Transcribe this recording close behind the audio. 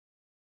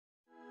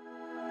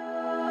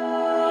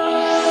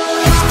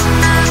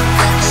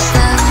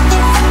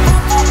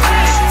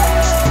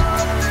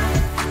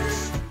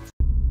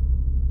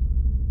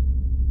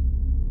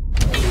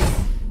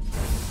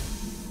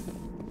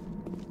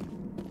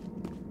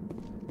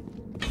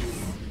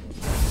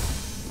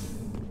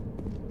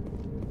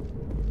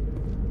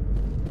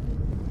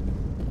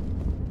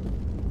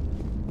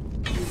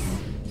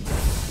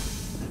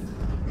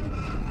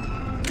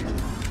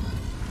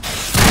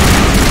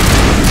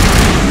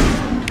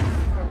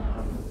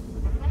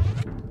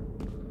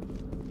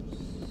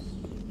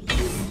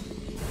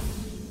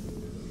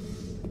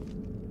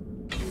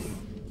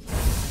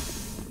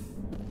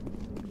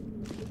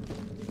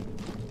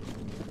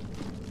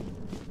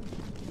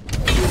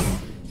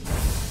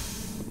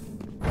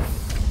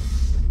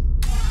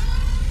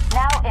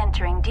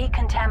entering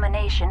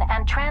decontamination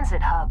and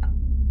transit hub.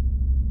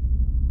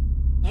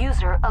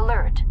 User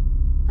alert.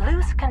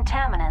 Loose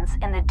contaminants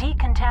in the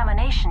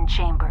decontamination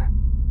chamber.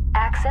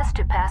 Access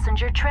to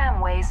passenger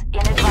tramways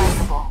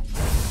inadvisable.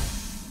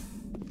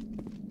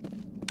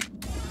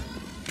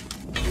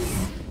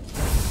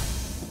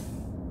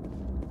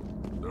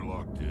 They're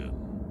locked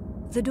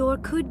in. The door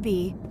could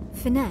be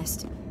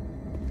finessed.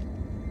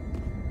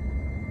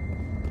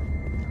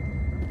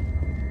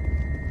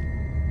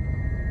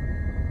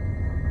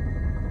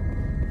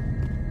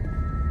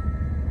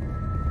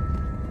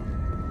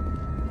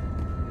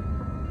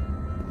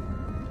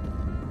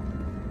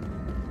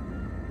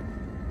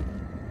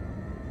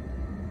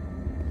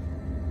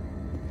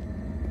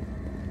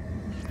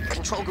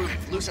 Control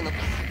group, loosen them.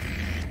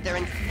 They're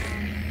in...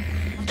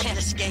 can't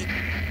escape.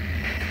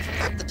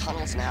 Out the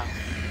tunnels now.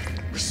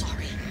 We're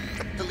sorry.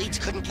 The leads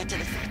couldn't get to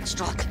the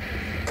struck.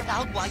 Get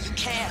out while you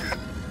can.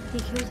 He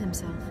killed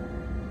himself.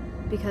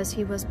 Because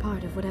he was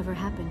part of whatever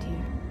happened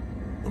here.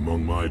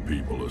 Among my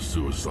people, a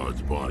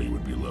suicide's body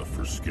would be left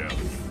for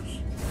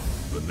scavengers.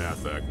 The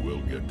Nathak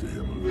will get to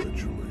him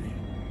eventually.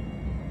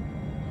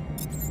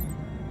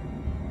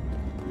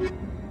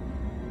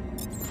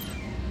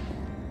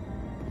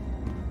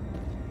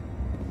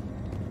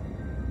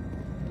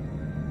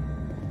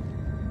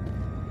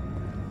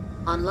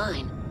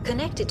 Online.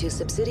 Connected to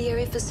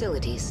subsidiary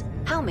facilities.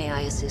 How may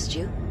I assist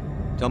you?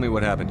 Tell me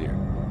what happened here.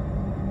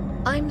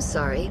 I'm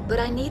sorry, but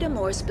I need a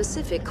more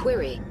specific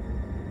query.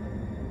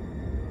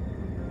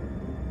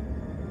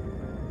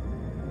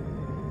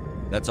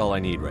 That's all I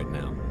need right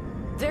now.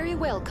 Very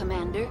well,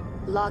 Commander.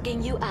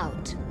 Logging you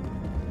out.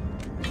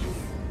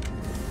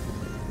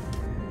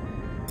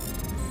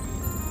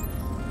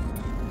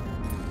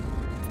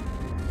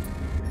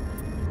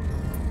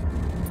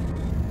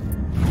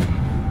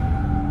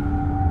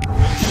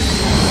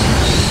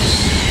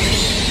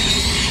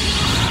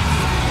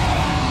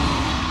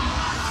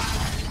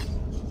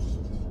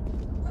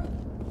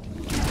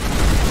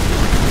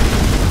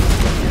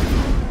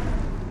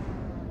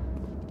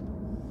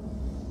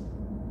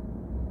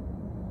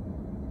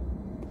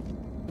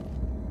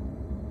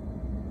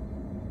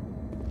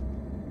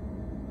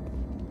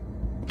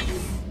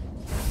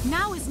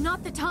 Now is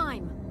not the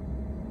time!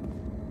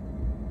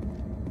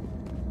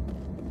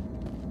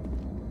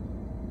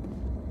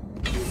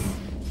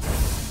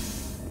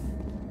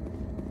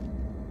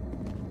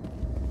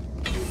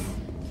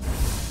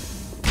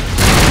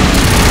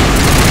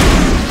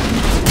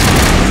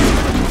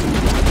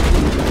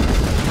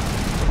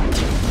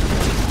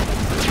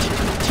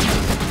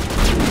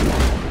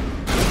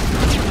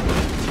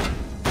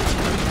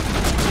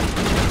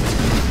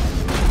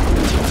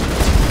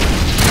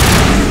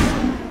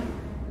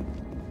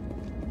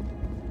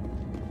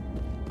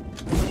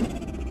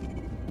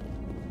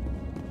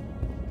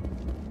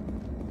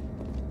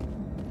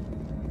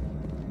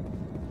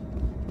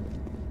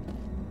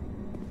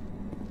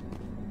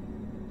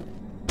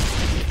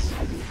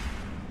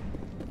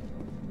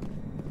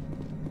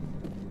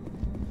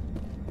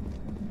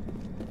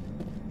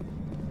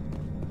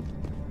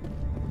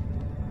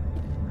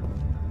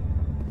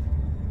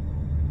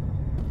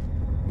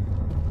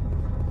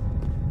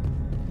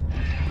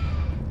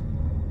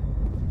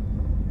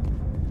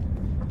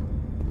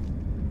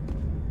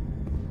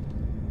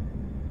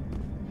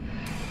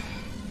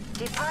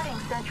 Departing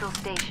Central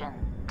Station.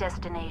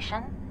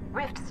 Destination,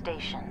 Rift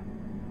Station.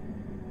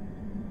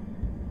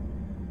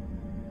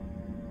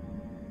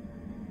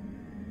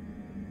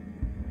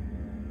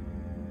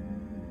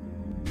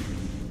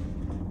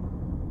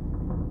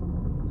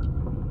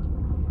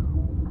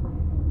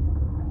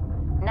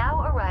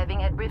 Now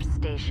arriving at Rift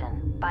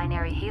Station,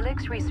 Binary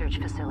Helix Research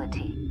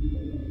Facility.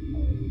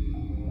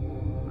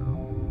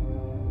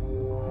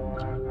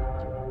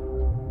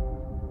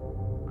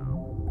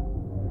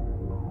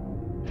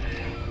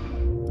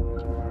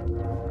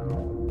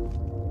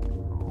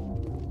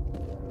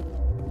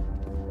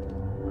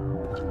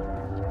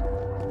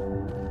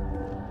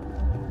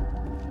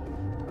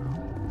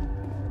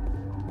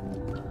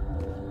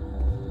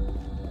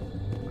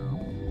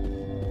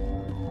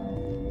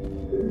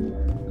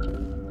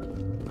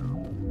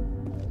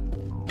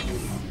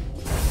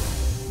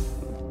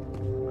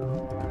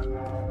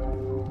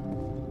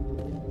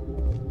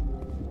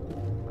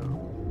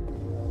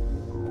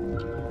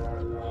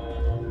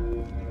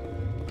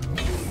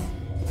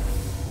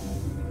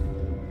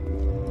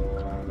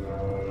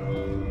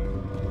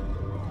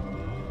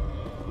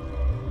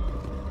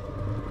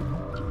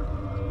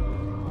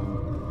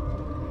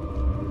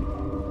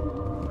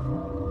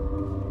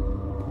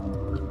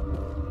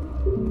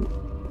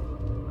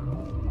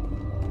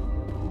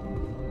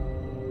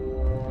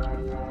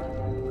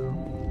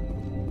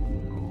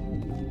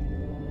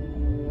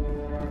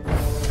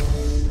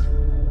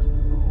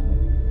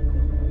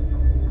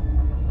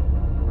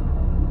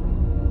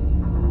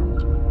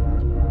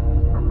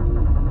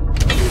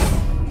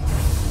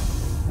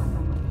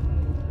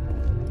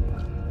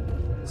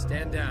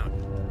 Stand down.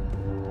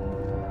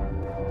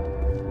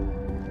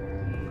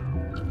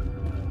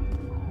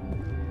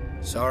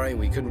 Sorry,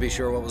 we couldn't be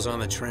sure what was on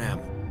the tram.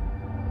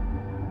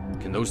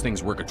 Can those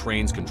things work a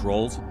train's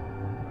controls?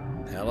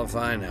 Hell if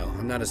I know.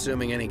 I'm not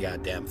assuming any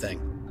goddamn thing.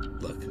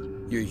 Look,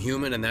 you're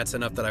human and that's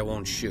enough that I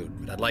won't shoot,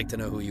 but I'd like to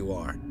know who you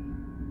are.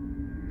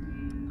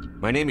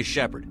 My name is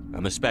Shepard.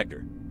 I'm a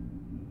Spectre.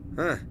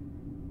 Huh.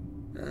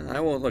 I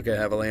won't look a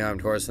heavily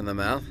armed horse in the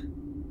mouth.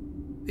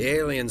 The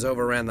aliens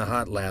overran the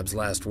hot labs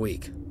last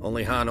week.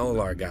 Only Han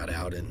Olar got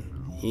out, and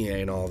he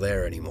ain't all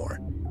there anymore.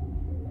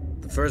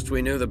 The first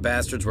we knew, the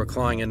bastards were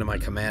clawing into my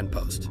command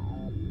post.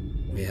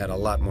 We had a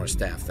lot more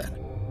staff then.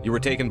 You were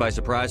taken by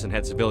surprise and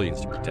had civilians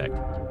to protect.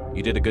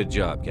 You did a good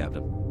job,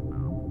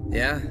 Captain.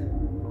 Yeah?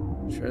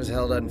 Sure as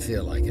hell doesn't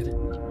feel like it.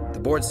 The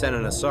board sent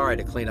an Asari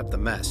to clean up the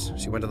mess.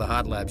 She went to the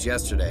hot labs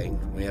yesterday.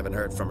 We haven't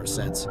heard from her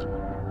since.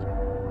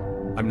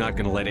 I'm not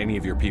gonna let any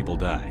of your people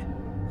die.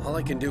 All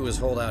I can do is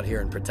hold out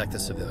here and protect the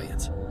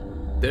civilians.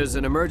 There's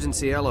an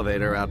emergency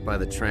elevator out by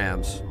the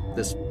trams.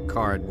 This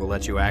card will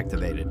let you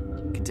activate it.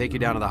 It can take you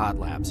down to the hot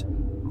labs.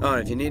 Oh,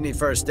 and if you need any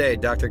first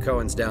aid, Dr.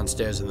 Cohen's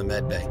downstairs in the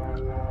med bay.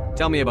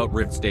 Tell me about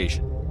Rift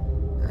Station.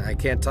 I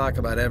can't talk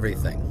about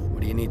everything.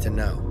 What do you need to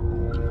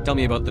know? Tell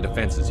me about the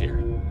defenses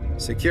here.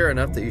 Secure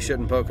enough that you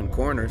shouldn't poke in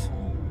corners.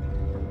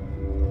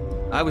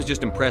 I was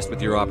just impressed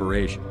with your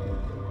operation.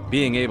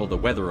 Being able to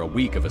weather a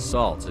week of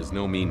assaults is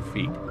no mean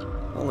feat.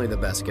 Only the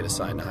best get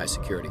assigned to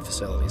high-security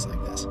facilities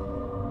like this.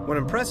 What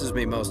impresses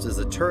me most is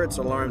the turrets,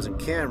 alarms, and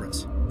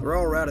cameras. They're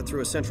all routed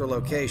through a central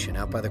location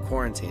out by the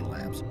quarantine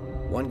labs.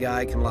 One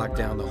guy can lock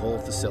down the whole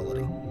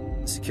facility.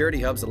 The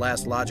security hub's the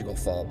last logical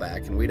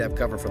fallback, and we'd have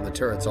cover from the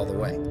turrets all the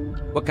way.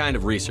 What kind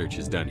of research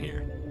is done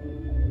here?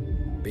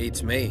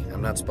 Beats me.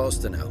 I'm not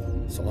supposed to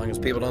know. So long as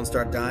people don't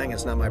start dying,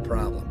 it's not my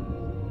problem.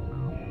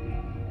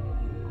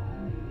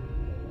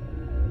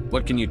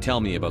 What can you tell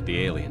me about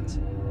the aliens?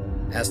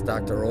 Ask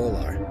Dr.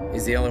 Olar.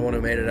 He's the only one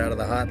who made it out of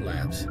the hot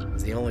labs.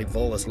 He's the only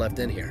Volus left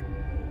in here.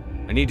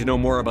 I need to know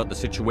more about the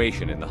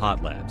situation in the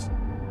hot labs.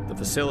 The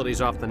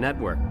facility's off the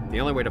network. The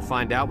only way to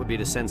find out would be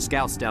to send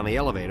scouts down the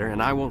elevator,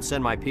 and I won't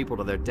send my people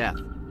to their death.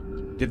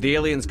 Did the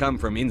aliens come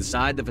from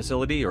inside the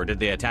facility, or did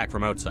they attack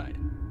from outside?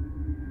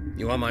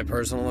 You want my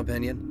personal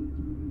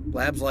opinion?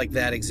 Labs like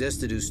that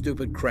exist to do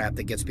stupid crap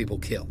that gets people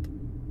killed.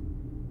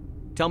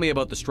 Tell me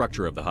about the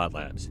structure of the hot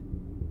labs.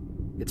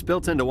 It's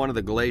built into one of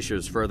the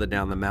glaciers further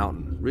down the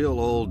mountain. Real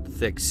old,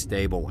 thick,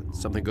 stable one.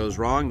 Something goes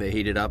wrong, they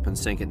heat it up and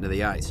sink it into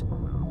the ice.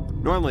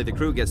 Normally, the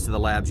crew gets to the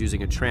labs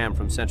using a tram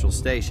from Central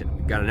Station.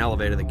 We've got an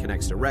elevator that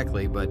connects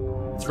directly, but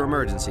it's for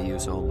emergency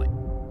use only.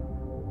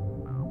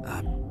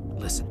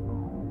 Listen.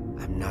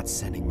 I'm not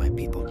sending my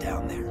people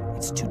down there.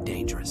 It's too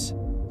dangerous.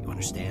 You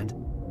understand?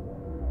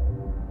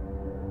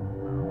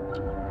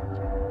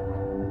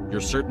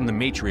 You're certain the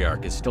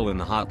matriarch is still in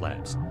the hot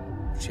labs?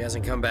 She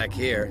hasn't come back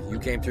here. You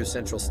came through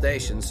Central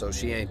Station, so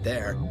she ain't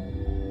there.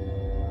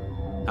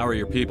 How are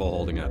your people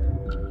holding up?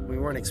 We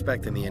weren't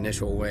expecting the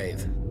initial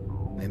wave.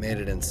 They made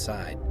it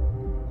inside.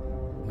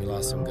 We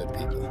lost some good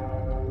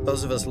people.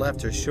 Those of us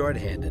left are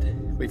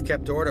short-handed. We've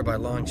kept order by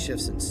long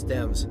shifts and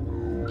stems.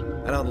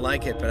 I don't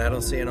like it, but I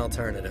don't see an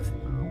alternative.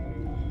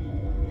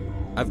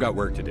 I've got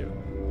work to do.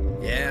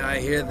 Yeah, I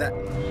hear that.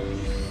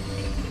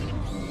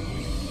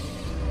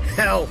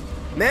 Hell!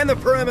 Man the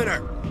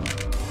perimeter!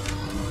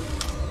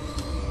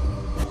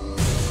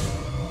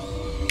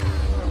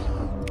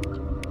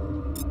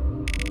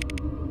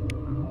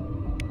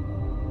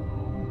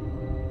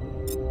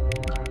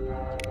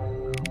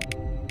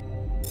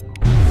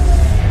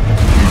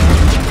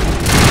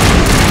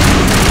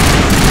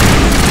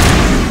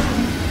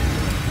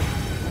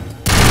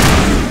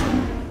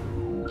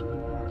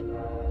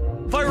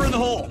 Fire in the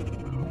hole!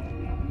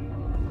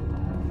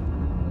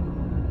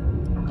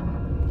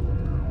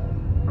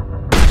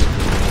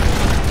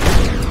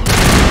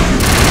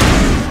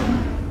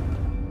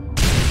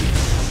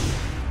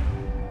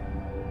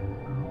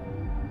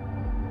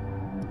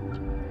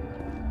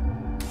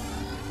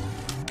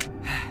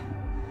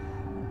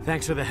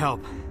 Thanks for the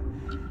help.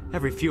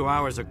 Every few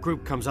hours, a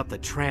group comes up the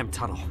tram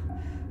tunnel.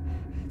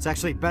 It's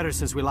actually better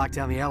since we locked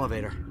down the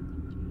elevator.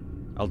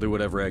 I'll do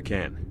whatever I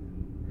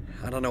can.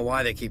 I don't know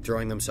why they keep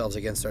throwing themselves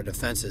against our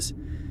defenses.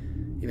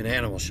 Even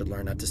animals should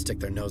learn not to stick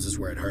their noses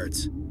where it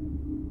hurts.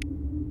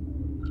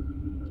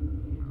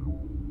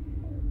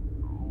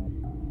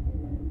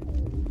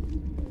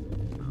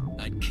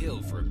 I'd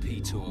kill for a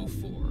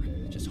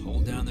P-204. Just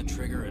hold down the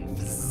trigger and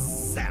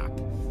zap!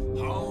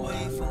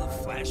 Hallway full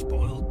of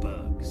flash-boiled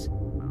bugs.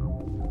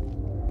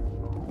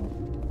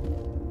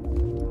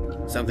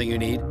 Something you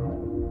need?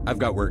 I've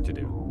got work to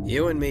do.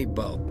 You and me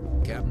both.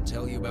 Captain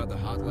tell you about the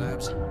hot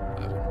labs? I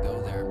wouldn't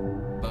go there.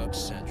 Bugs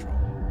Central.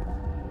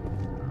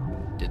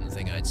 Didn't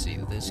think I'd see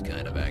this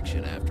kind of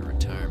action after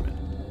retirement.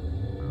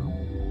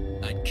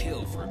 I'd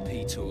kill for a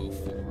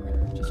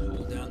P-204. Just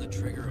hold down the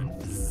trigger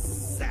and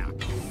zap!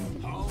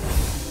 Hallway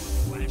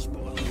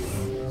full of flash-boiled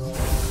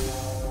bugs.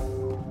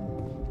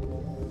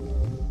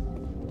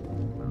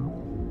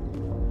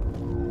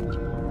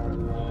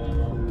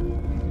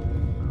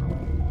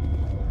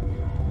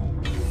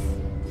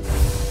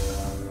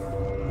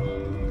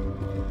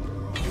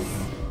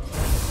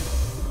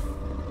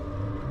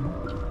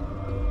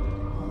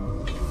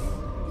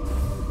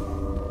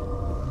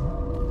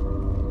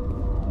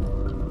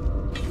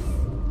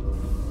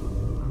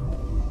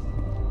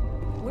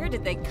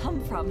 did they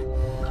come from?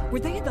 Were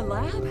they in the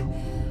lab?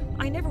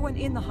 I never went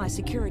in the high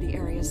security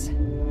areas.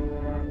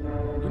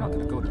 You're not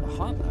gonna go to the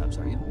hot labs,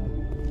 are you?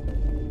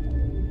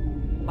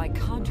 My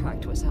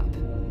contract was up.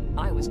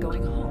 I was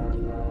going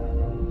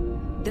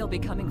home. They'll be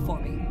coming for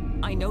me.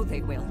 I know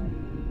they will.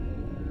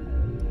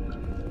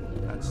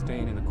 That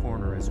stain in the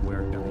corner is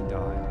where Ellie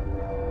died.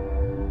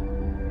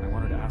 I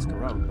wanted to ask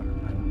her out, but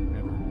I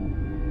never.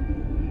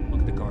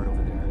 Look at the guard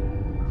over there.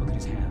 Look at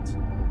his hands.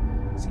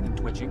 See them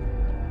twitching?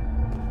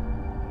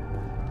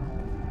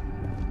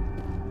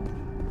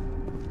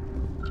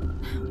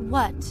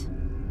 What?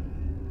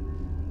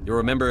 You're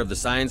a member of the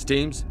science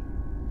teams?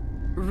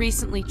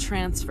 Recently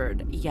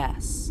transferred,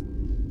 yes.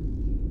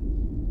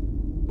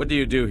 What do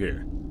you do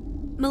here?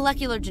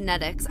 Molecular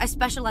genetics. I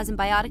specialize in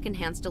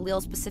biotic-enhanced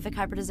allele-specific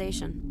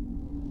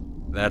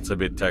hybridization. That's a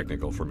bit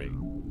technical for me.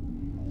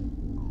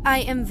 I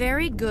am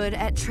very good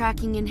at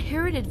tracking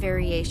inherited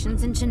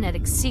variations in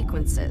genetic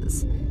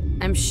sequences.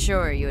 I'm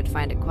sure you would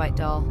find it quite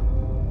dull.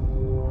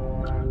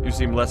 You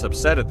seem less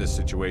upset at this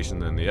situation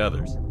than the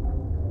others.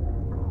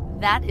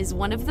 That is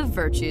one of the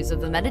virtues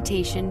of the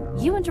meditation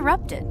you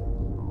interrupted.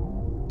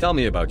 Tell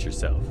me about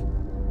yourself.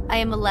 I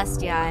am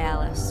Alestia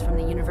Ialis from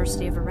the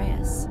University of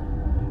Arraeus.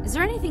 Is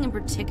there anything in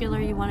particular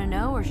you want to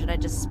know, or should I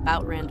just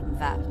spout random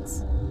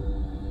facts?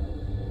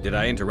 Did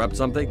I interrupt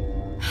something?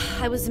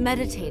 I was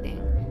meditating.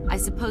 I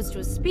suppose to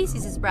a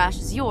species as brash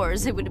as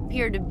yours, it would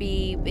appear to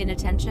be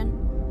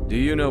inattention. Do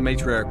you know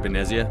Matriarch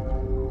Benezia?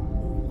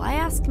 Why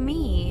ask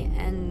me,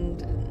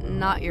 and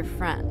not your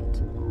friend?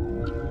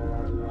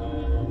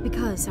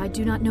 Because I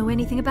do not know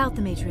anything about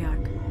the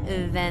Matriarch.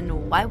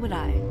 Then why would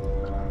I?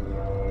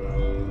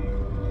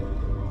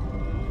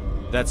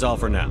 That's all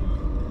for now.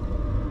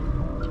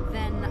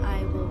 Then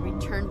I will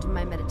return to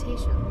my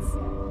meditations.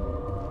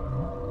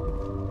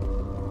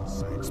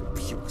 Science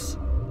pukes.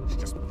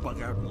 Just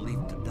bug out and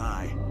leave to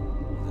die.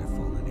 Their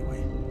fault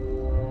anyway.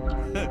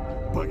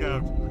 Bug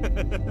out.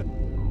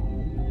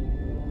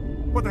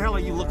 What the hell are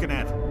you looking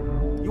at?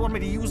 You want me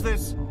to use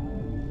this?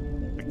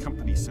 The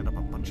company sent up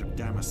a bunch of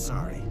damn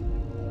Asari.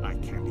 I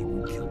can't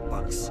even kill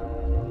bugs.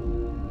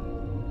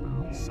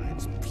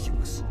 Science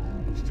pukes.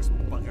 Just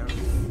bug out.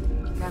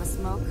 Gotta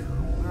smoke?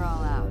 We're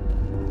all out.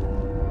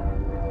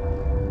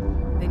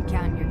 Been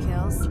counting your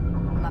kills?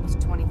 I'm up to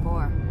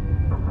 24.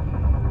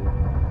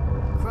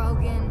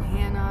 Krogan,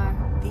 Hanar,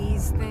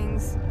 these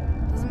things.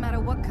 Doesn't matter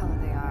what color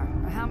they are,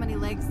 or how many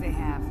legs they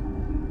have.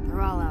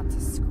 They're all out to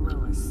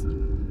screw us.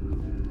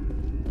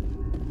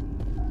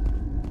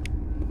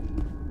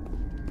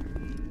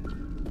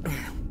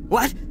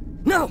 What?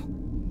 No!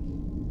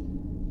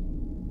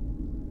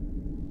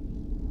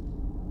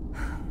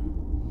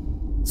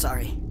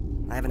 Sorry,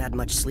 I haven't had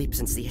much sleep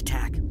since the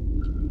attack.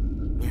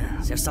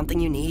 Is there something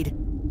you need?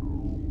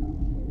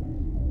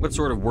 What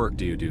sort of work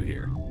do you do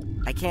here?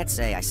 I can't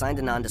say. I signed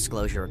a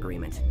non-disclosure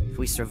agreement. If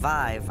we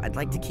survive, I'd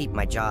like to keep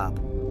my job.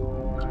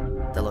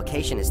 The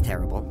location is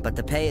terrible, but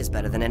the pay is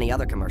better than any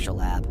other commercial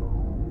lab.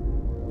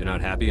 You're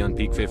not happy on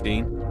Peak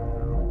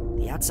 15?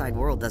 The outside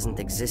world doesn't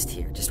exist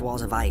here, just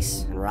walls of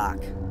ice and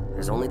rock.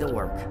 There's only the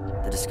work,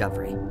 the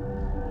discovery.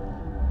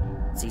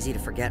 It's easy to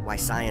forget why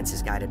science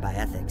is guided by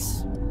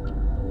ethics.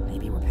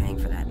 Maybe we're paying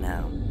for that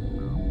now.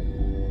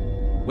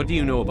 What do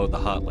you know about the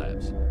hot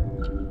labs?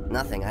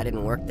 Nothing. I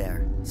didn't work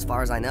there. As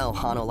far as I know,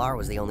 Han Olar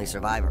was the only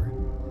survivor.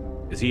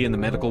 Is he in the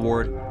medical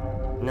ward?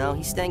 No,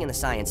 he's staying in the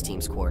science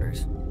team's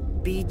quarters.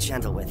 Be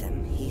gentle with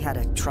him. He had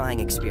a trying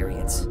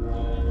experience.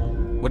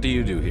 What do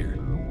you do here?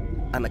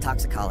 I'm a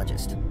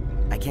toxicologist.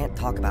 I can't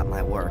talk about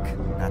my work.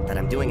 Not that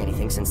I'm doing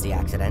anything since the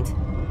accident.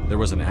 There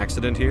was an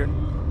accident here?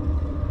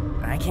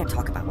 I can't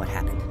talk about what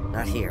happened.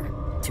 Not here.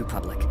 Too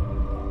public.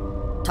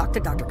 Talk to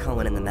Dr.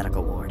 Cohen in the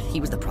medical ward. He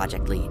was the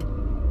project lead.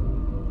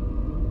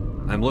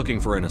 I'm looking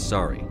for an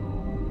Asari.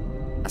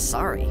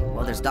 Asari?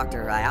 Well, there's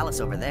Dr.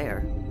 Ialis over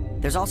there.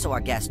 There's also our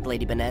guest,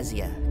 Lady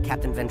Benezia.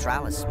 Captain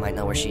Ventralis might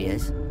know where she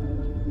is.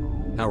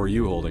 How are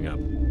you holding up?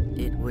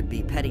 It would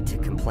be petty to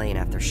complain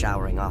after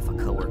showering off a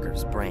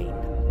coworker's brain.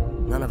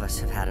 None of us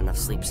have had enough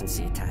sleep since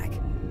the attack.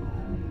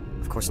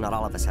 Of course, not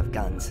all of us have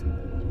guns.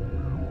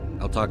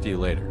 I'll talk to you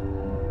later.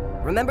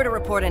 Remember to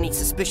report any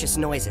suspicious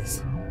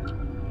noises.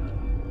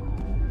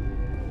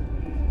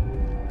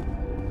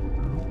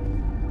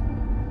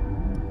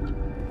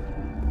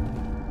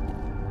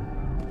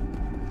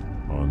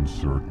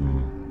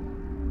 Uncertain.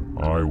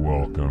 I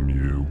welcome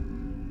you.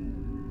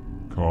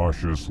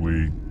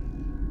 Cautiously,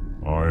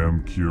 I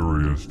am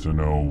curious to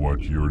know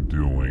what you're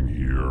doing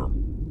here.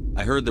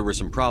 I heard there were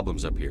some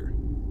problems up here.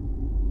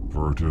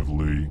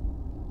 Furtively,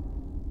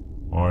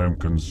 I am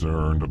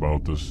concerned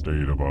about the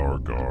state of our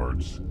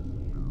guards.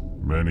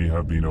 Many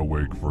have been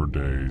awake for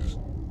days,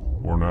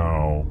 or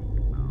now,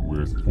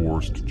 with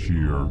forced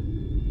cheer.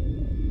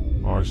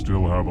 I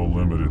still have a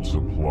limited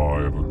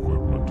supply of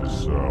equipment to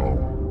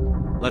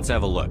sell. Let's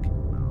have a look.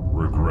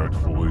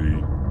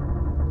 Regretfully,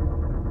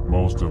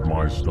 most of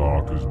my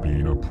stock is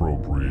being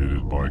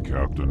appropriated by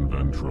Captain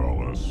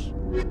Ventralis.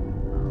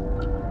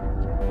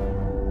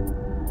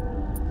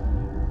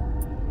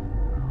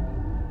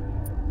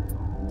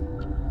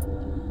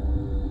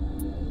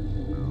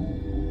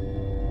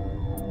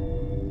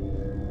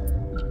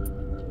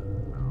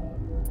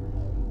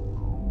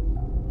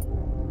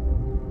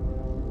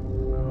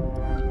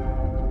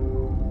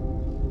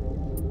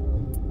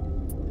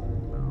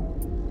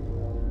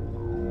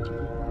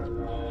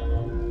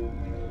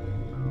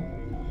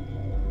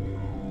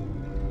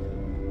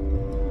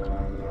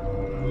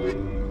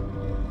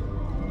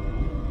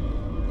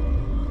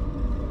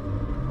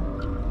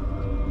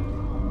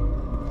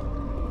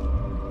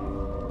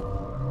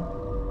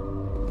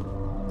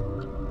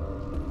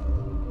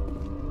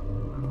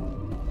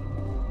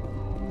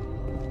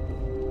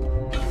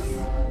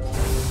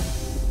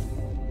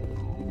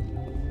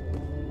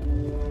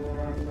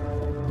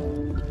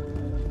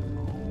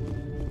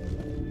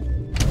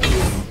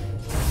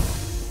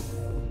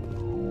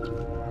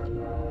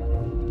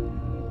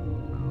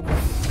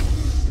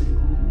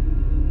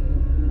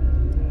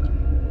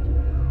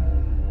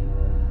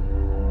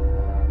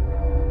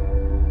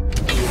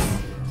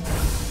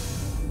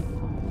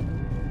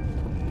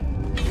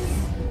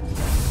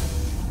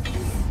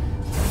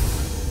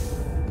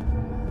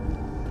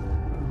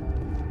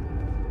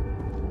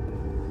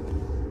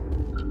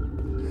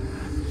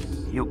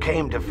 You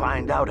came to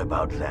find out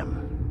about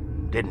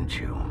them, didn't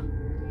you?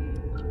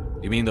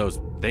 You mean those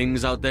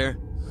things out there?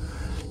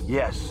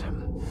 Yes.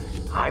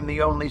 I'm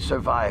the only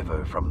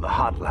survivor from the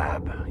hot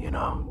lab, you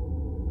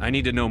know. I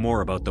need to know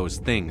more about those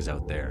things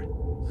out there.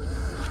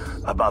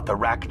 About the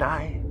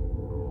Rachni?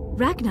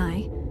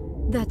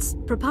 Rachni? That's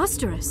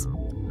preposterous.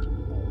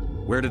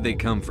 Where did they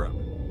come from?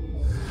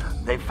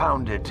 They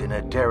found it in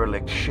a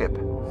derelict ship.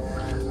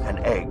 An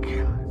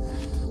egg.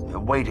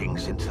 Waiting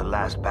since the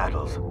last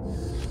battles.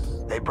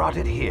 They brought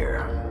it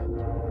here.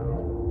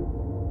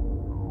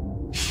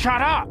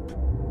 Shut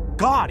up!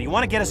 God, you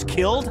want to get us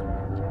killed?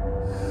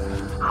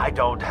 I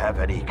don't have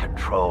any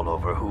control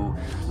over who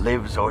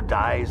lives or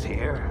dies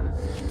here.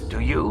 Do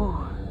you?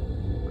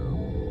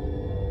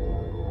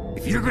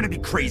 If you're gonna be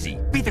crazy,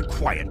 be the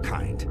quiet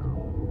kind.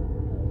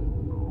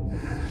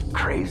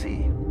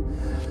 Crazy?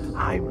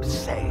 I'm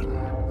sane.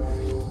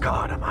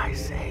 God, am I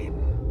sane?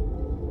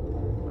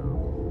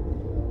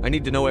 I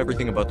need to know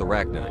everything about the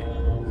Rachni.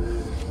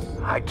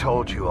 I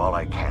told you all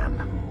I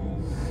can.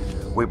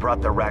 We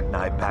brought the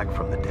Rachni back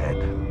from the dead.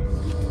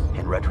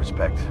 In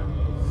retrospect,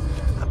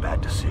 a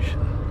bad decision.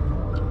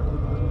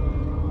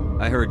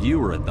 I heard you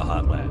were at the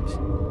hot labs.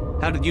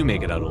 How did you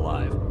make it out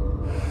alive?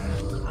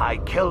 I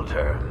killed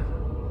her.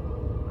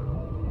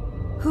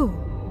 Who?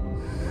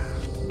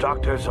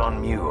 Doctors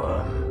on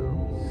Muir.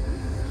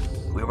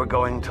 We were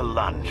going to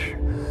lunch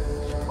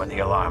when the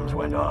alarms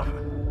went off.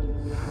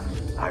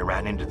 I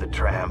ran into the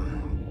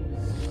tram,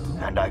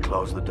 and I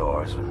closed the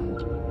doors.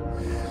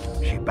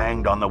 She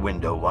banged on the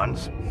window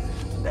once,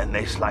 then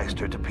they sliced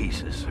her to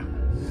pieces.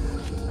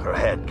 Her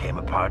head came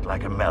apart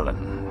like a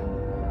melon.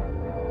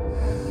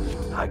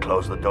 I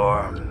closed the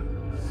door.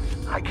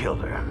 I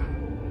killed her.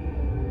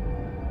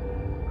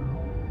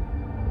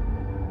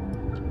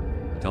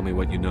 Tell me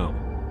what you know.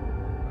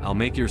 I'll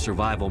make your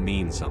survival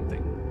mean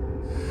something.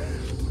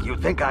 You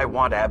think I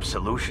want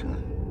absolution?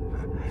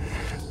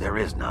 There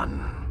is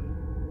none.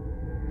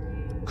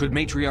 Could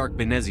Matriarch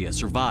Benezia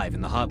survive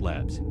in the hot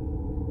labs?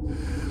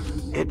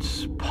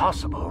 It's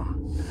possible.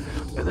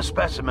 The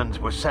specimens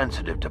were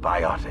sensitive to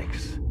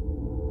biotics.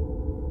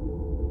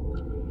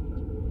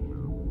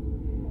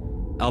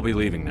 I'll be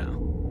leaving now.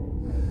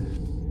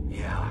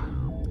 Yeah.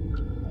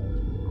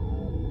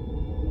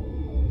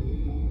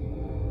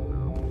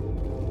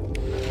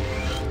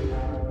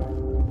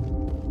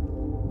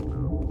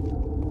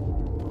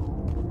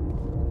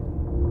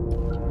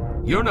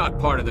 You're not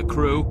part of the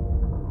crew.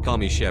 Call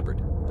me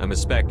Shepard. I'm a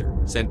Spectre,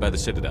 sent by the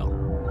Citadel.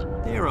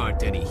 There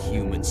aren't any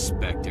human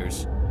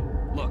Spectres.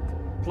 Look,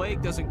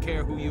 Plague doesn't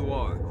care who you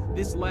are.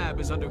 This lab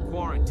is under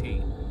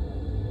quarantine.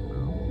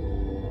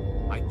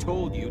 I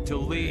told you to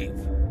leave.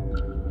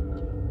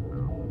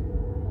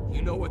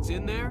 You know what's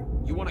in there?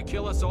 You want to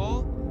kill us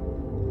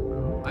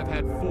all? I've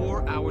had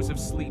 4 hours of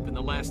sleep in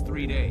the last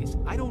 3 days.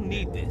 I don't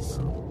need this.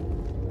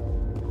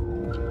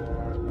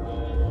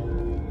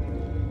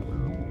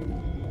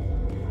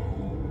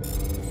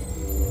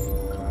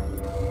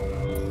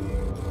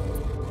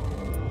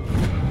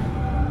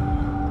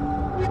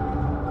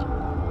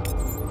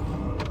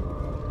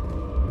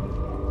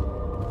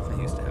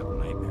 I used to have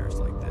nightmares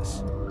like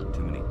this.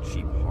 Too many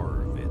cheap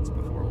horror vids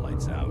before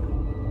lights out.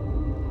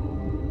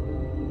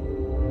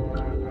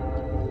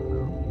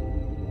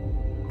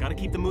 Gotta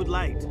keep the mood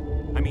light.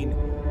 I mean,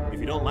 if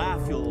you don't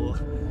laugh, you'll...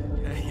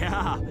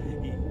 yeah,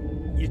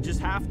 you just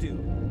have to.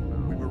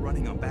 We were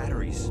running on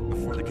batteries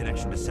before the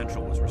connection to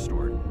Central was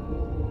restored.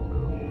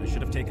 I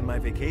should have taken my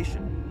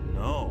vacation.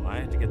 No, I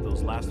had to get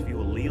those last few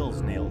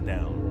alleles nailed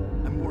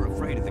down. I'm more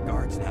afraid of the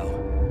guards now.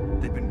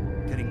 They've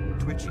been getting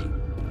twitchy.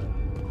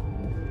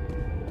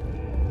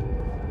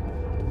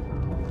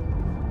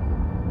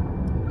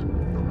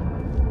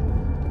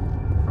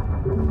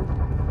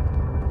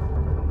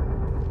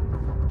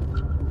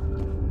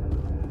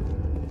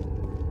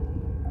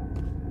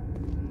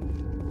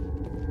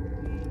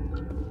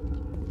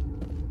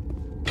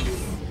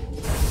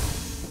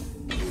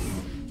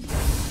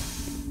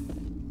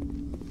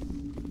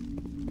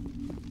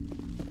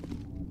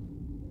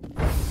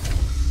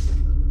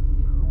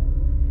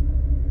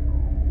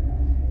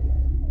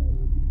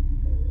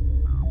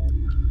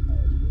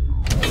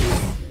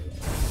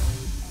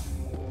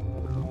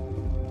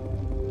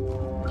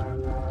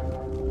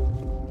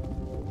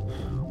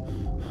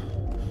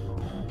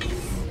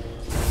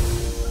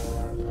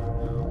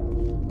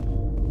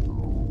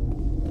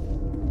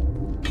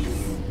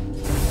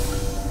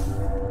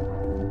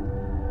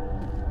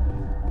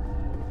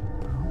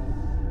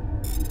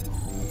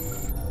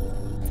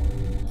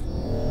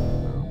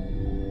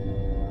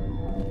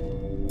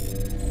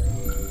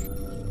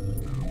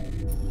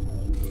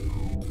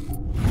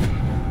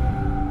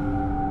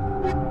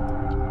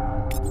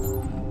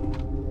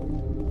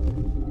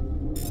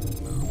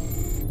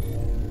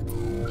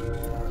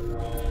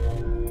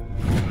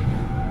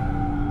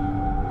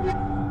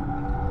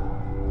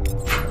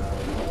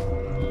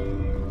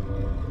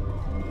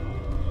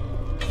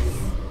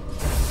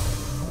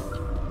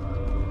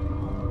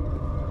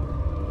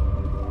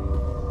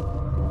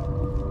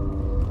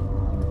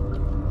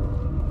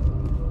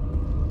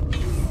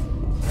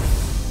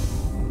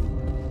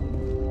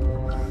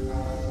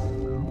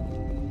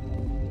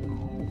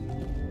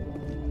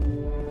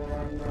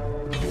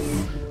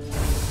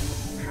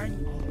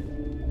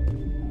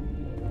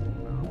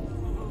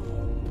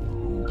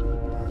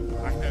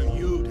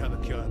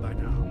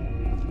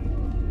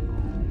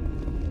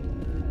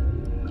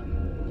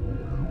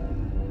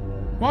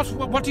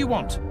 What do you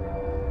want?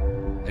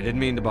 I didn't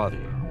mean to bother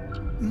you.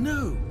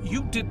 No,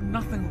 you did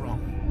nothing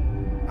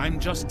wrong. I'm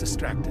just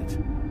distracted.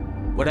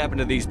 What happened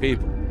to these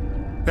people?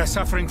 They're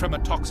suffering from a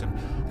toxin.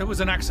 There was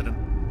an accident.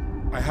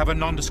 I have a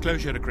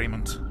non-disclosure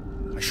agreement.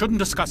 I shouldn't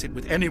discuss it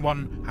with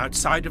anyone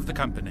outside of the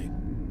company.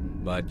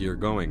 But you're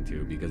going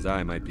to, because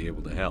I might be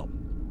able to help.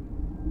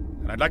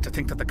 And I'd like to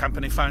think that the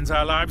company finds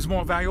our lives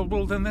more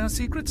valuable than their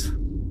secrets.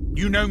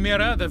 You know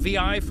Mira, the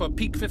VI for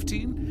Peak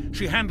 15?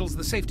 She handles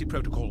the safety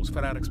protocols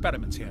for our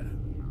experiments here.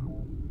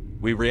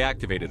 We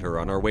reactivated her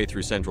on our way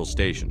through Central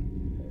Station.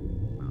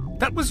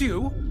 That was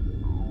you?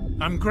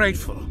 I'm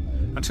grateful.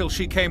 Until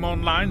she came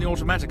online, the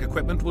automatic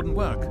equipment wouldn't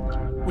work.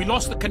 We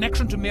lost the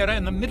connection to Mira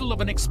in the middle of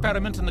an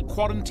experiment and the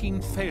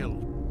quarantine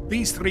failed.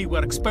 These three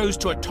were exposed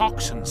to a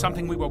toxin,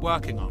 something we were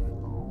working on.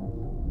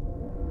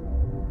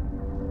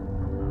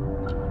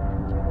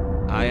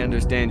 I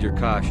understand your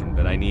caution,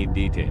 but I need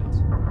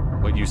details.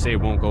 What you say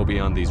won't go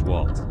beyond these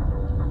walls.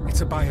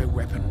 It's a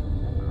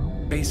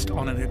bioweapon, based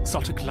on an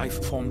exotic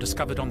life form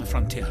discovered on the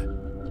frontier.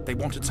 They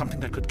wanted something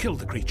that could kill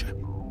the creature.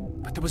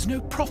 But there was no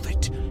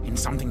profit in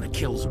something that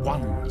kills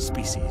one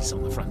species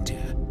on the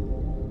frontier.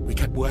 We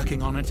kept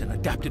working on it and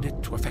adapted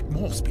it to affect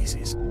more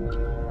species.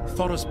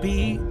 Thoros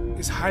B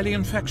is highly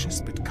infectious,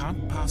 but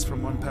can't pass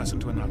from one person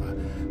to another,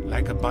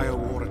 like a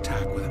biowar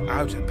attack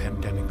without a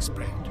pandemic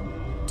spread.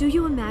 Do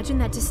you imagine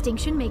that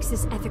distinction makes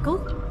this ethical?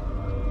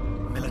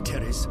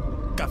 Militaries,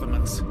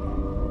 governments,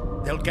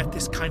 they'll get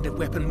this kind of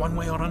weapon one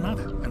way or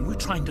another, and we're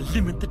trying to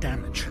limit the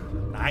damage.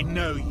 I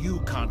know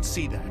you can't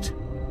see that.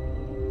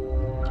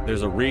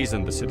 There's a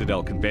reason the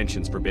Citadel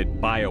conventions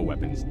forbid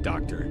bioweapons,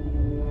 Doctor.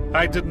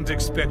 I didn't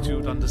expect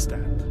you'd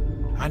understand.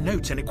 Our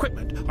notes and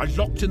equipment are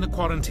locked in the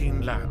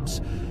quarantine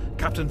labs.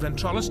 Captain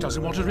Ventralis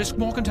doesn't want to risk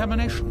more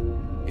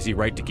contamination. Is he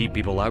right to keep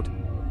people out?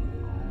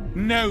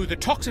 No, the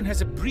toxin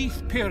has a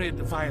brief period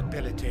of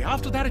viability.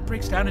 After that, it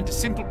breaks down into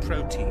simple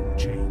protein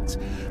chains.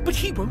 But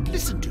he won't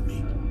listen to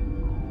me.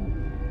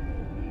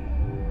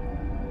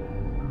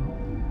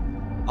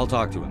 I'll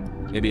talk to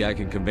him. Maybe I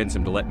can convince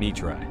him to let me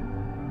try.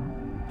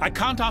 I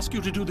can't ask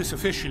you to do this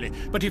officially,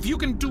 but if you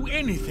can do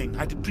anything,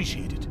 I'd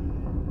appreciate it.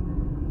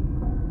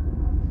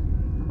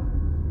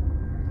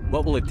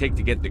 What will it take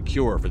to get the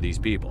cure for these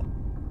people?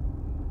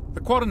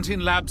 The quarantine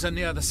labs are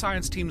near the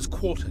science team's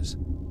quarters.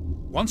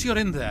 Once you're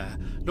in there,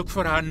 look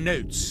for our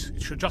notes.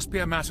 It should just be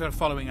a matter of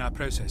following our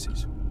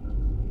processes.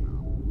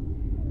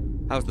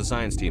 How's the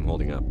science team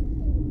holding up?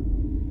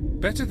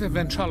 Better than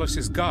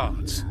Ventralis'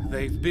 guards.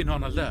 They've been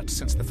on alert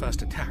since the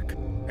first attack.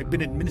 I've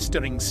been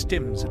administering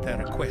stims at their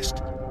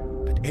request.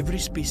 But every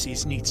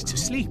species needs to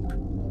sleep.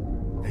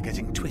 They're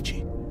getting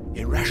twitchy,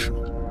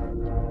 irrational.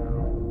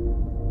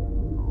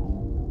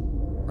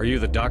 Are you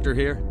the doctor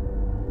here?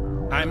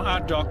 I'm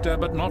our doctor,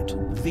 but not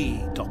the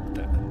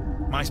doctor.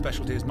 My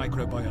specialty is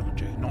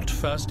microbiology, not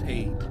first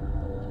aid.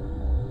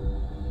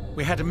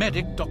 We had a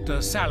medic,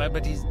 Dr. Salah,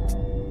 but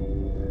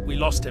we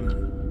lost him.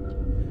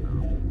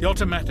 The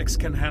automatics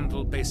can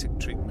handle basic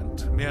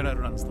treatment. Mira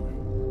runs them.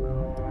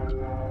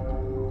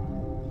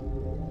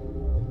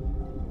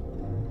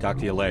 Talk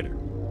to you later.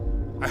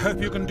 I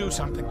hope you can do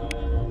something.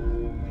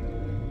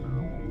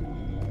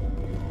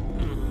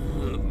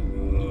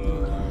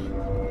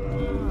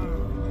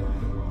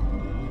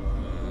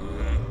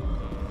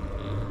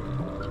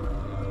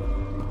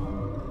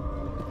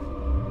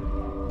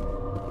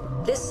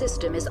 This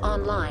system is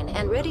online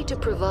and ready to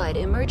provide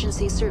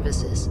emergency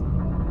services.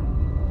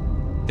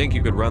 Think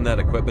you could run that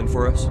equipment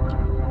for us?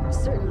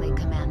 Certainly,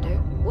 Commander.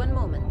 One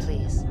moment,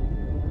 please.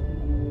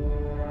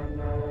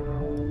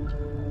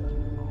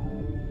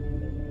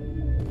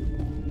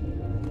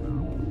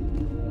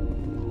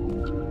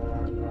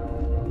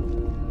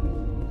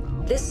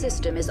 This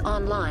system is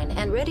online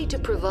and ready to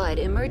provide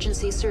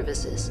emergency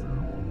services.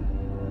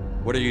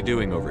 What are you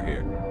doing over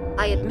here?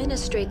 I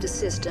administrate the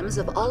systems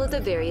of all of the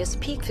various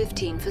Peak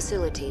 15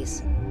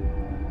 facilities.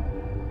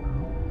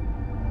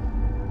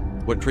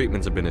 What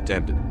treatments have been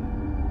attempted?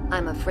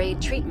 I'm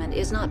afraid treatment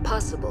is not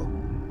possible.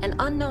 An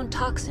unknown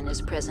toxin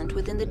is present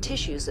within the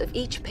tissues of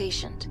each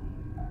patient.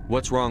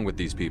 What's wrong with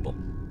these people?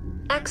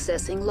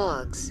 Accessing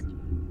logs.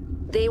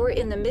 They were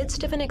in the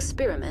midst of an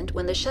experiment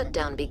when the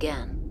shutdown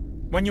began.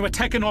 When you were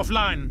taken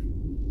offline?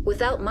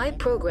 Without my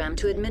program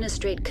to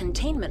administrate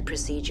containment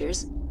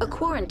procedures, a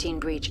quarantine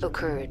breach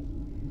occurred.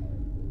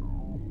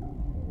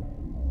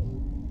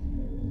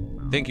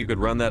 Think you could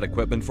run that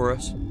equipment for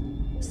us?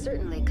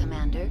 Certainly,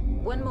 Commander.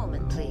 One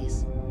moment,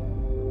 please.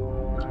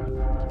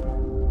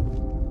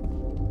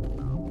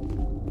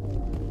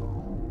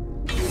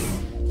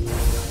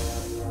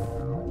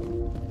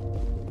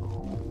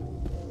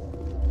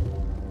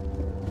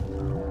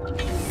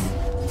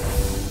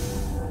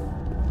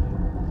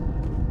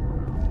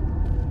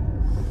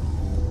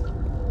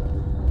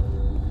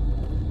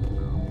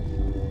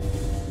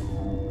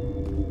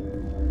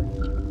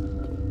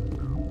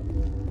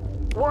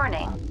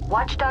 Warning.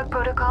 Watchdog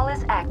protocol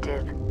is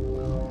active.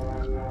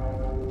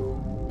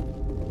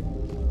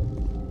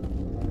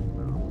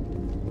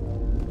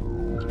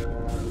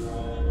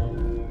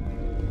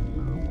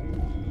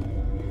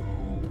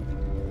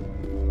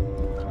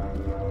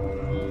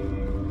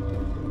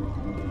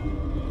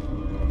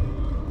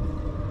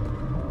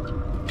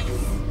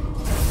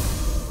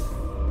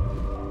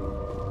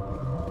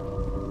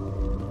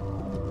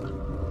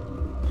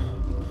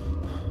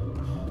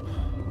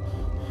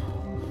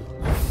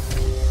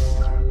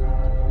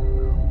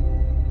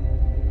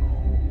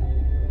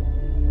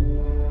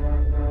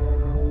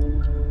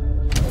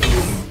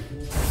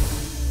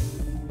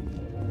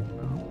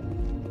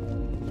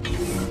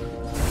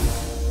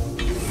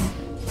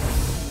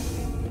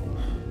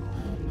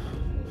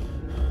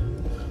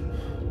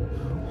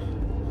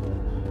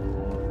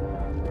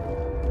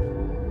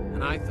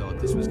 and I thought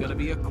this was gonna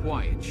be a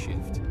quiet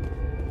shift.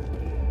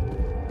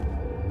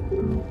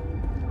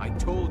 I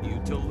told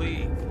you to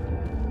leave.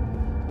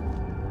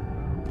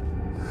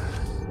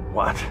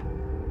 What?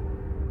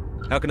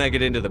 How can I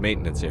get into the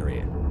maintenance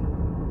area?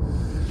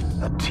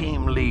 A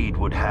team lead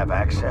would have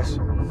access.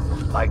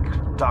 Like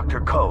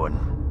Dr. Cohen.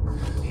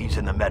 He's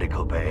in the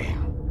medical bay.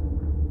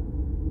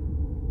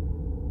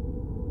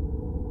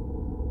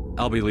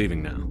 I'll be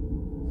leaving now.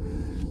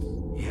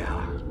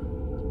 Yeah.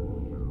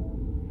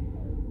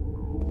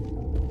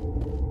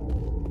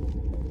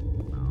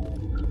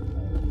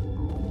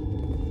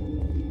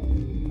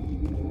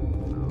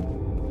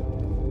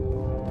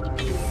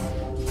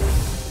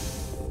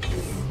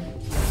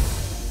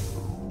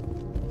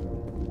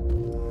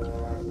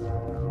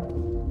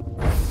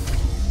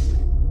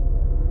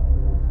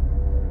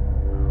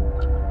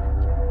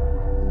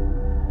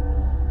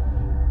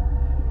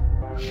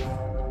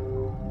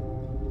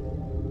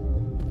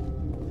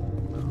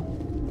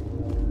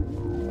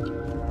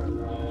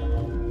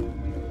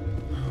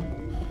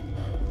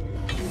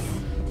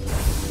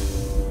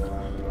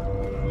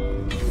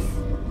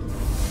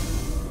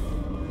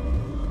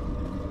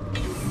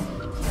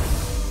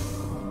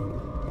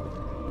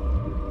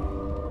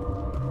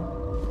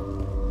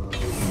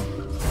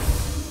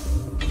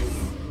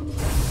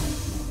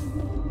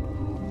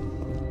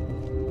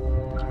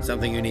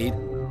 Something you need?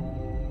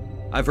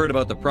 I've heard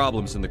about the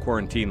problems in the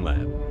quarantine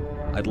lab.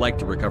 I'd like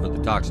to recover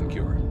the toxin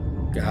cure.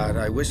 God,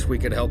 I wish we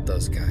could help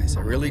those guys.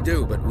 I really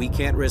do, but we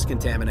can't risk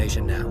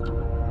contamination now.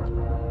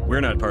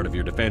 We're not part of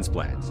your defense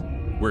plans.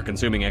 We're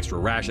consuming extra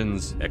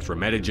rations, extra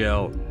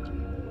Medigel.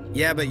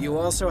 Yeah, but you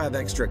also have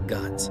extra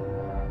guns.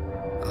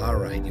 All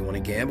right, you want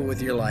to gamble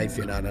with your life,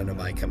 you're not under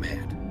my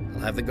command.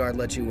 I'll have the guard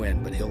let you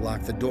in, but he'll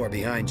lock the door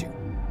behind you.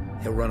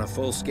 He'll run a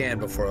full scan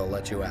before he'll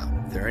let you out.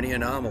 If there are any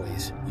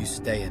anomalies, you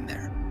stay in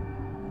there.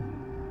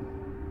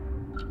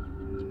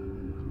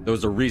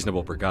 Those are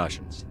reasonable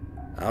precautions.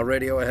 I'll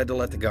radio ahead to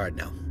let the guard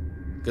know.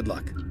 Good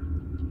luck.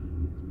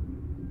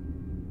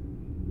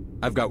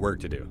 I've got work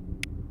to do.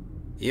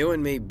 You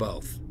and me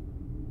both.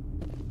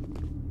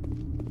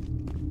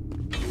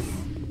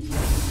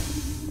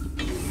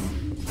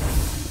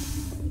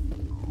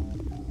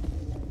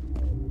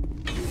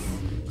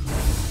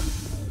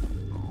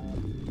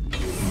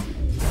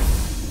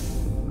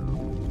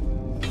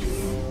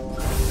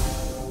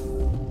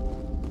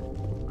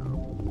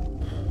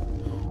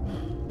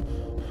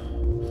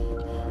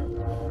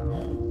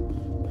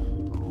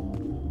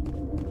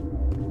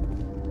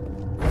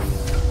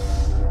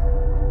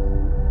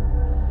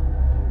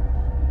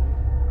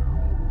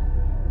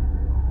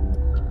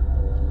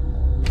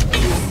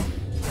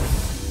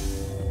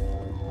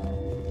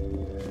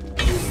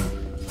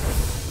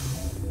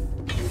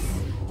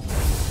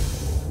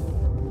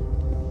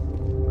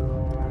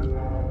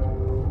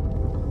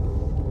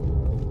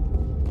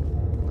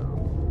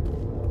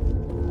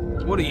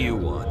 What do you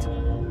want?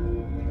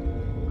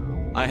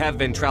 I have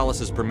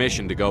Ventralis'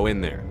 permission to go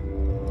in there.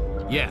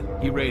 Yeah,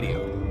 he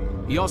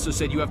radioed. He also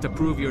said you have to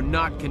prove you're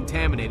not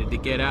contaminated to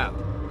get out.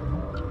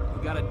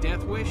 You got a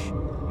death wish?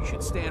 You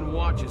should stand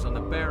watches on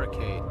the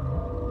barricade.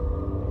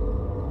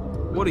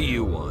 What do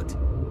you want?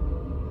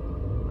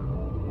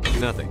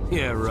 Nothing.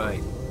 Yeah,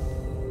 right.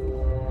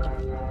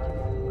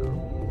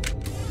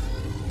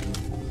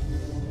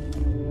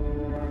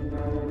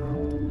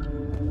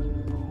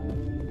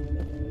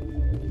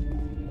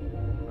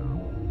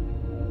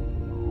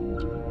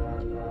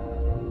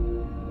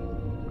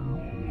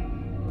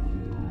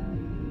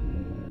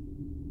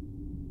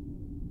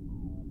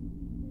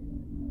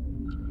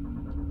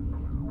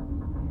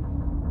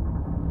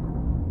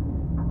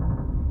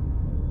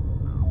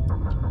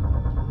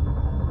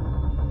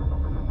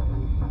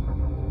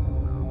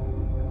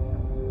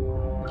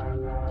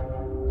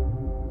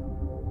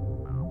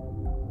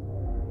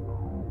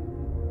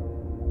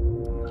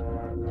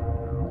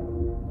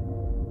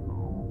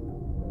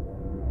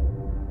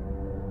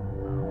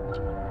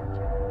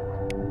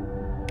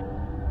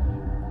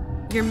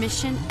 Your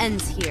mission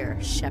ends here,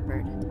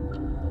 Shepard.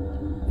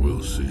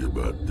 We'll see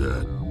about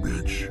that,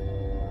 bitch.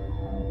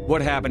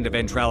 What happened to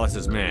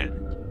Ventralis'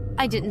 man?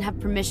 I didn't have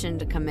permission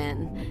to come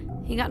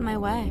in. He got in my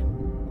way.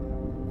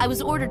 I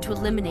was ordered to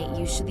eliminate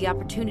you should the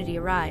opportunity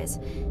arise.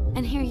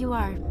 And here you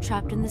are,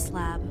 trapped in this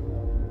lab.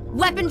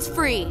 Weapons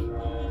free!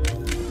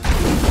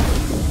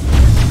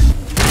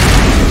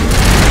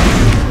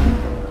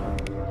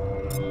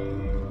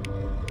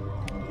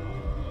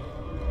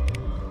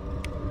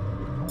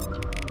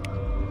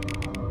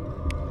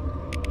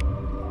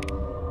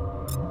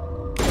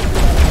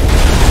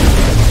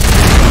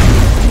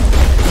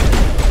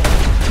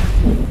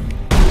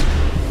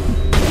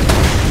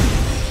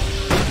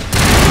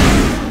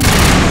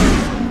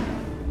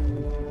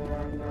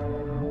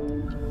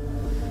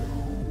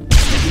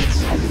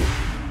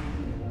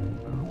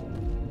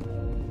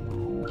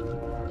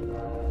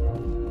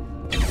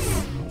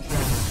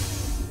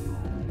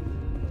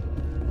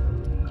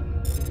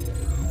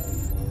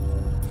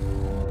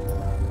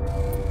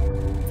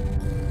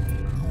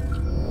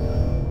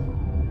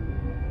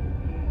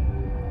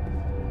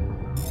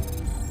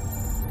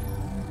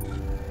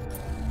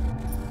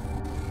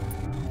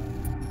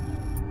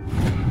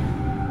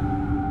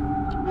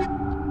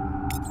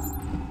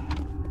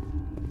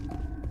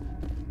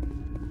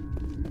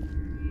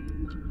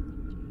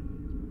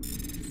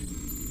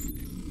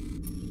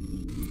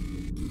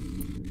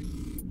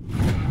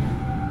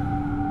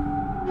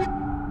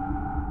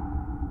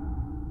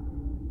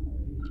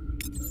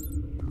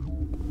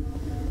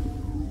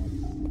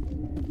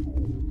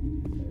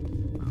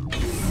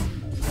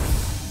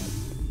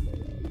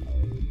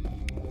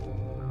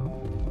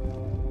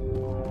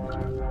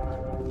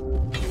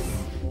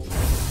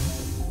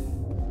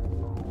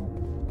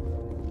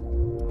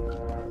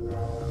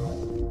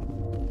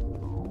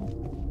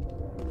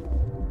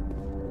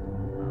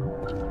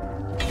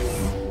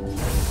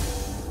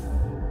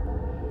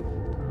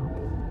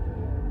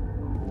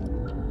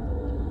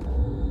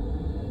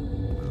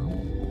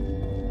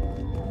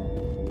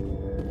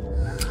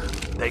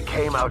 They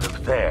came out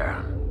of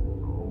there.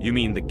 You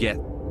mean the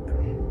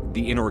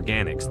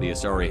inorganics the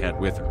Asari had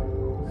with her?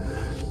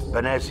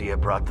 Venezia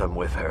brought them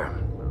with her.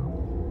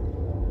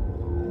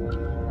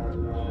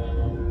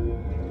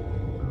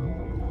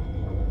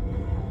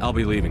 I'll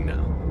be leaving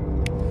now.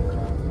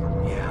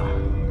 Yeah.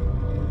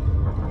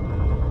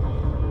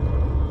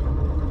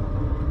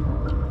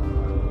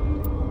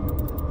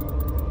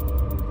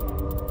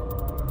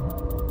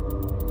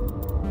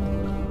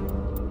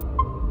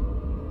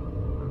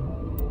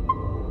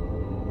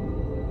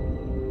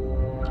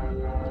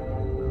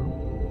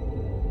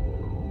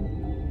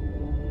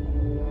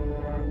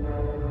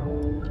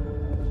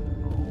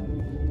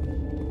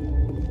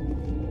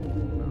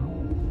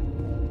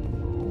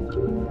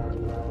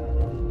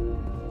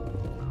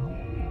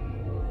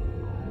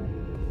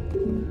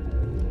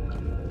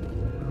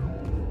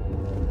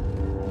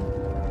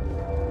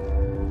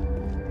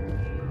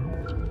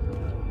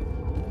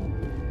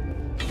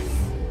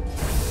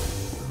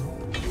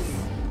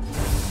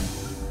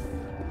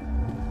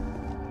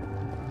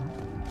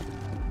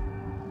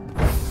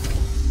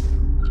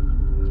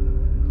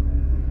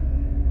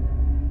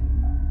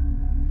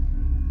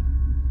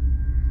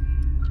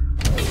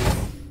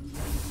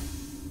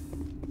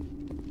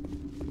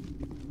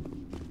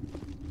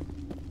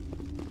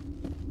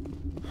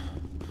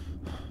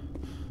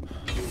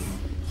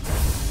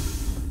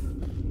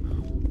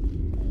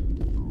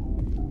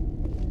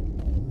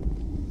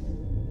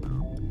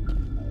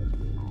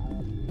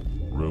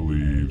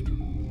 Relieved.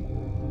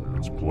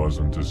 It's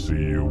pleasant to see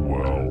you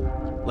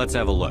well. Let's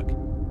have a look.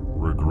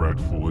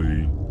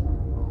 Regretfully,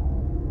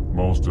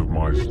 most of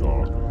my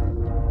stock.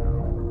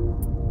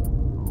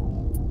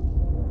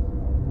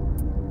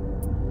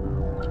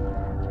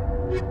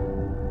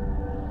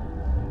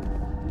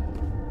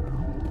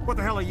 What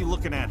the hell are you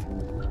looking at?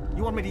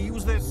 You want me to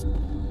use this?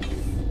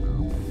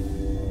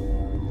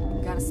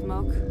 Got a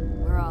smoke?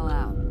 We're all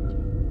out.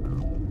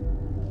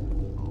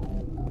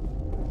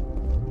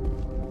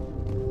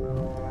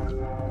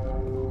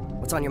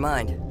 What's on your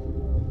mind?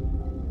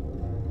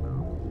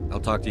 I'll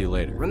talk to you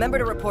later. Remember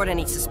to report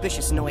any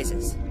suspicious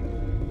noises.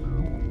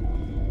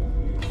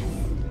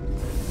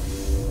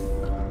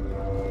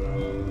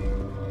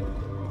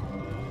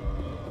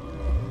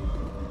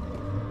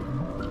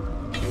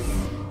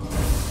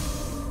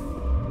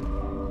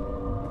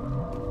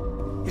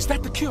 Is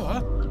that the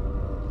cure?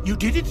 You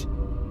did it?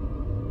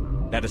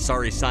 That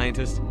Asari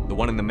scientist, the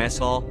one in the mess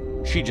hall,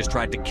 she just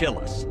tried to kill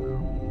us.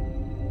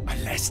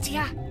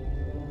 Alestia?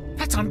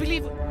 That's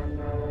unbelievable.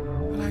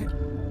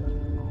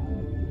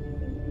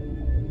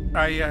 Well,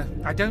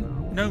 I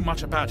don't know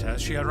much about her.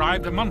 She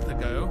arrived a month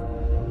ago.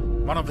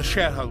 One of the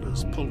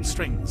shareholders pulled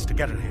strings to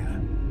get her here.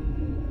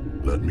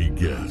 Let me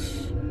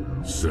guess.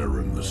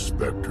 Saren the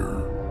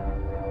Spectre.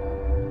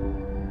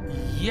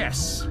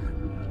 Yes.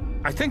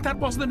 I think that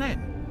was the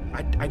name.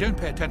 I don't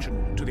pay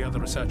attention to the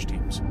other research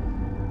teams.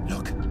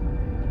 Look,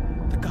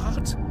 the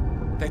guards,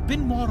 they've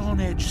been more on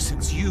edge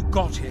since you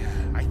got here.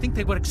 I think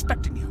they were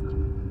expecting you.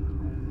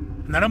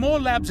 And there are more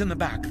labs in the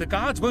back. The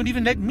guards won't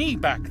even let me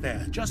back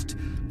there. Just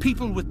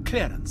people with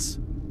clearance.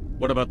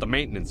 What about the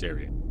maintenance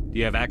area? Do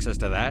you have access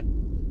to that?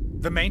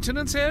 The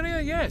maintenance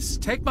area? Yes.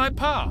 Take my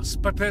pass.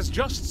 But there's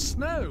just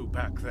snow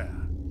back there.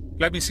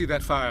 Let me see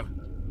that file.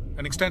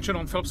 An extension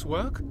on Phelps'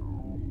 work?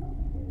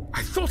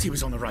 I thought he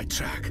was on the right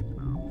track.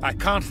 I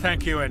can't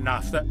thank you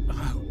enough that...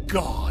 Oh,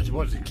 God,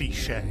 what a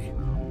cliché.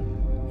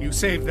 You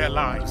saved their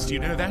lives, do you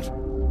know that?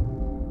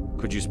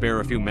 Could you spare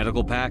a few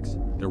medical packs?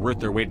 They're worth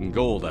their weight in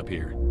gold up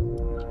here.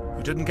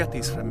 You didn't get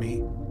these from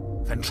me.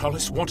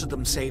 Ventrolis wanted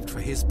them saved for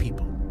his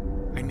people.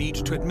 I need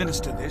to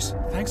administer this.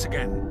 Thanks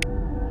again.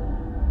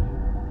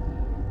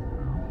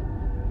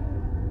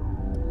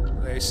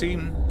 They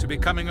seem to be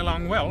coming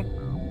along well.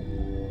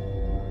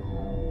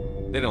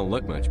 They don't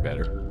look much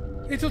better.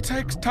 It'll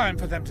take time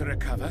for them to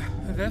recover.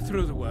 They're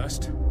through the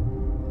worst.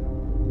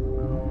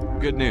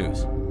 Good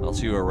news. I'll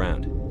see you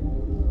around.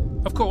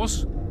 Of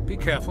course. Be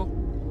careful.